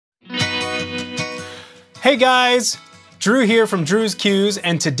Hey guys! Drew here from Drew's Cues,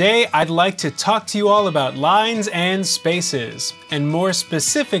 and today I'd like to talk to you all about lines and spaces. And more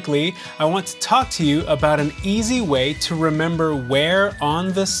specifically, I want to talk to you about an easy way to remember where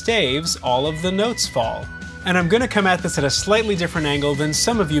on the staves all of the notes fall. And I'm gonna come at this at a slightly different angle than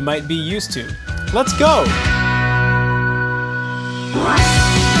some of you might be used to. Let's go!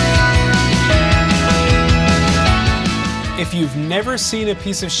 If you've never seen a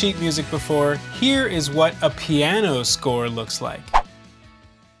piece of sheet music before, here is what a piano score looks like.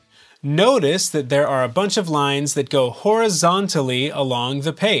 Notice that there are a bunch of lines that go horizontally along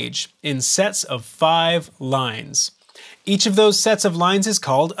the page in sets of 5 lines. Each of those sets of lines is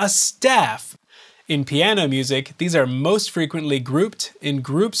called a staff. In piano music, these are most frequently grouped in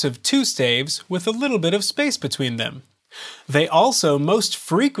groups of 2 staves with a little bit of space between them. They also most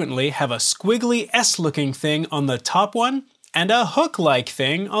frequently have a squiggly S-looking thing on the top one and a hook-like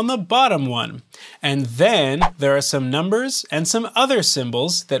thing on the bottom one. And then there are some numbers and some other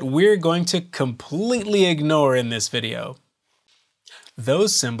symbols that we're going to completely ignore in this video.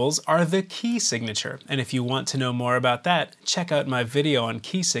 Those symbols are the key signature, and if you want to know more about that, check out my video on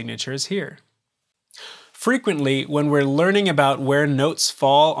key signatures here. Frequently, when we're learning about where notes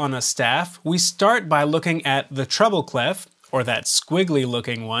fall on a staff, we start by looking at the treble clef, or that squiggly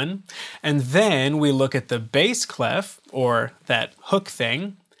looking one, and then we look at the bass clef, or that hook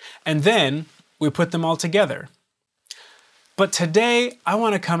thing, and then we put them all together. But today, I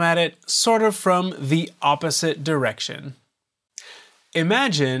want to come at it sort of from the opposite direction.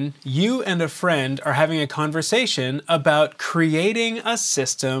 Imagine you and a friend are having a conversation about creating a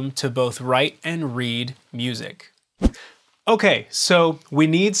system to both write and read music. Okay, so we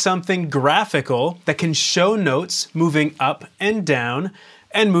need something graphical that can show notes moving up and down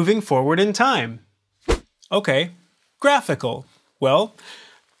and moving forward in time. Okay, graphical. Well,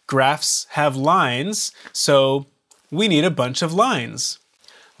 graphs have lines, so we need a bunch of lines.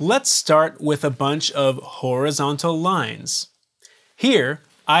 Let's start with a bunch of horizontal lines. Here,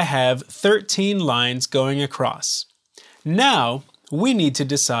 I have 13 lines going across. Now, we need to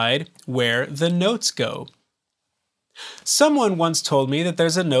decide where the notes go. Someone once told me that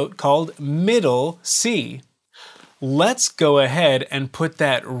there's a note called middle C. Let's go ahead and put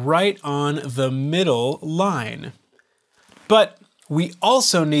that right on the middle line. But we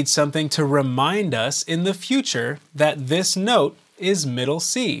also need something to remind us in the future that this note is middle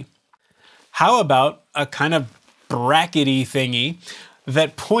C. How about a kind of brackety thingy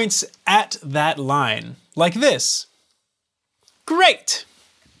that points at that line, like this? Great!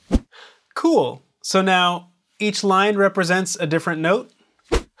 Cool. So now, each line represents a different note?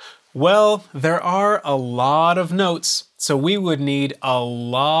 Well, there are a lot of notes, so we would need a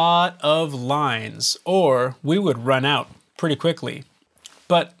lot of lines, or we would run out pretty quickly.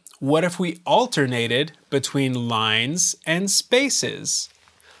 But what if we alternated between lines and spaces?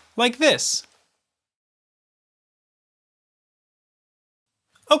 Like this.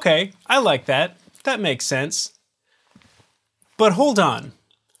 Okay, I like that. That makes sense. But hold on.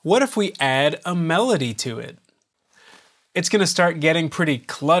 What if we add a melody to it? It's going to start getting pretty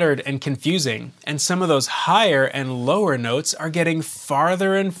cluttered and confusing, and some of those higher and lower notes are getting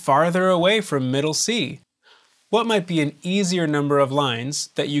farther and farther away from middle C. What might be an easier number of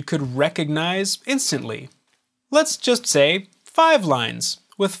lines that you could recognize instantly? Let's just say 5 lines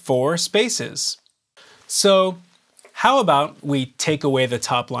with 4 spaces. So, how about we take away the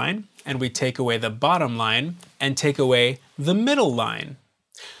top line, and we take away the bottom line, and take away the middle line?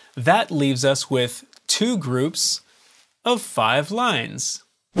 That leaves us with 2 groups of 5 lines.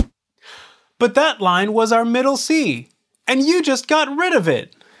 But that line was our middle C, and you just got rid of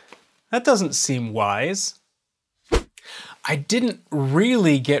it. That doesn't seem wise. I didn't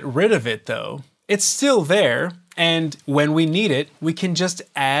really get rid of it though. It's still there, and when we need it, we can just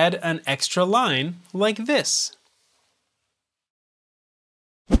add an extra line like this.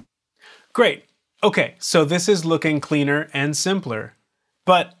 Great. Okay, so this is looking cleaner and simpler.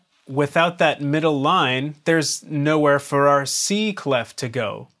 But without that middle line, there's nowhere for our C clef to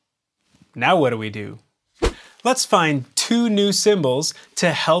go. Now what do? Let's find 2 new symbols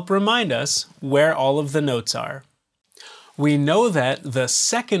to help remind us where all of the notes are. We know that the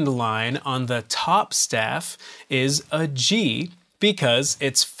second line on the top staff is a G because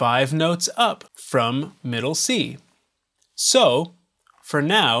it's 5 notes up from middle C. So, for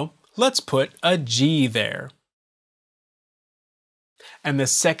now, let's put a G there. And the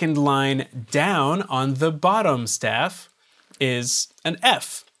second line down on the bottom staff is an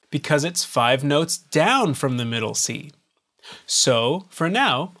F because it's 5 notes down from the middle C. So for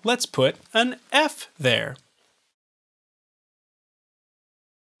now, let's put an F there.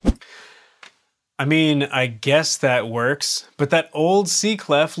 I mean, I guess that works, but that old C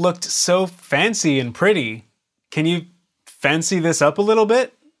clef looked so fancy and pretty. Can you fancy this up a little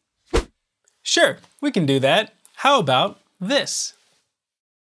bit? Sure, we can do that. How about this?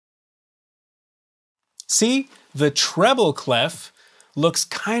 See, the treble clef looks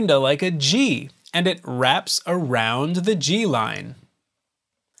kinda like a G, and it wraps around the G line.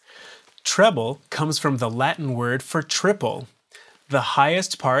 Treble comes from the Latin word for triple. The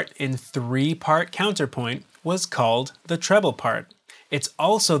highest part in three-part counterpoint was called the treble part. It's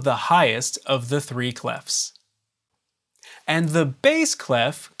also the highest of the three clefs. And the bass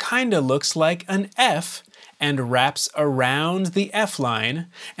clef kinda looks like an F and wraps around the F line,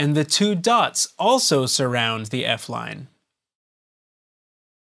 and the two dots also surround the F line.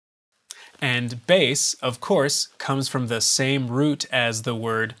 And bass, of course, comes from the same root as the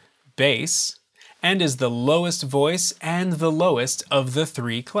word bass, and is the lowest voice and the lowest of the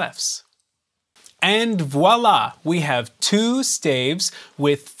three clefs. And voila! We have two staves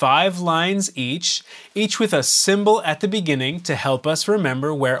with 5 lines each with a symbol at the beginning to help us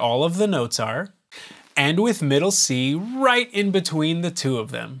remember where all of the notes are, and with middle C right in between the two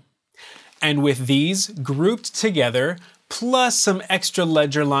of them. And with these grouped together, plus some extra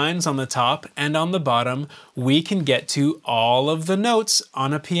ledger lines on the top and on the bottom, we can get to all of the notes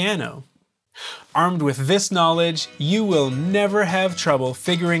on a piano. Armed with this knowledge, you will never have trouble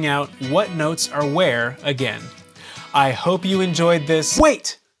figuring out what notes are where again. I hope you enjoyed this.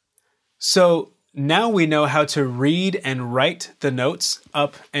 Wait! So now we know how to read and write the notes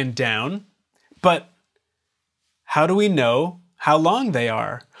up and down, but how do we know how long they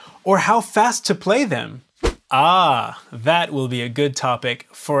are, or how fast to play them? Ah, that will be a good topic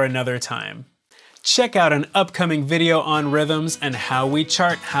for another time. Check out an upcoming video on rhythms and how we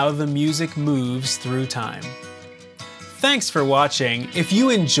chart how the music moves through time. Thanks for watching. If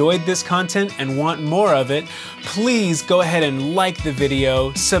you enjoyed this content and want more of it, please go ahead and like the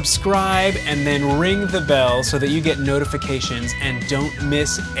video, subscribe, and then ring the bell so that you get notifications and don't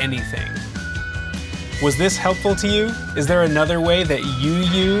miss anything. Was this helpful to you? Is there another way that you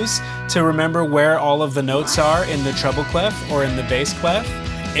use to remember where all of the notes are in the treble clef or in the bass clef?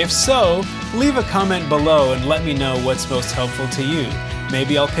 If so, leave a comment below and let me know what's most helpful to you.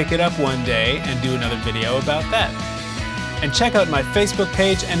 Maybe I'll pick it up one day and do another video about that. And check out my Facebook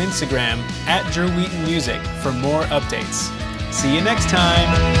page and Instagram @DrewWheatonMusic for more updates. See you next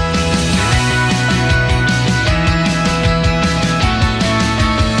time!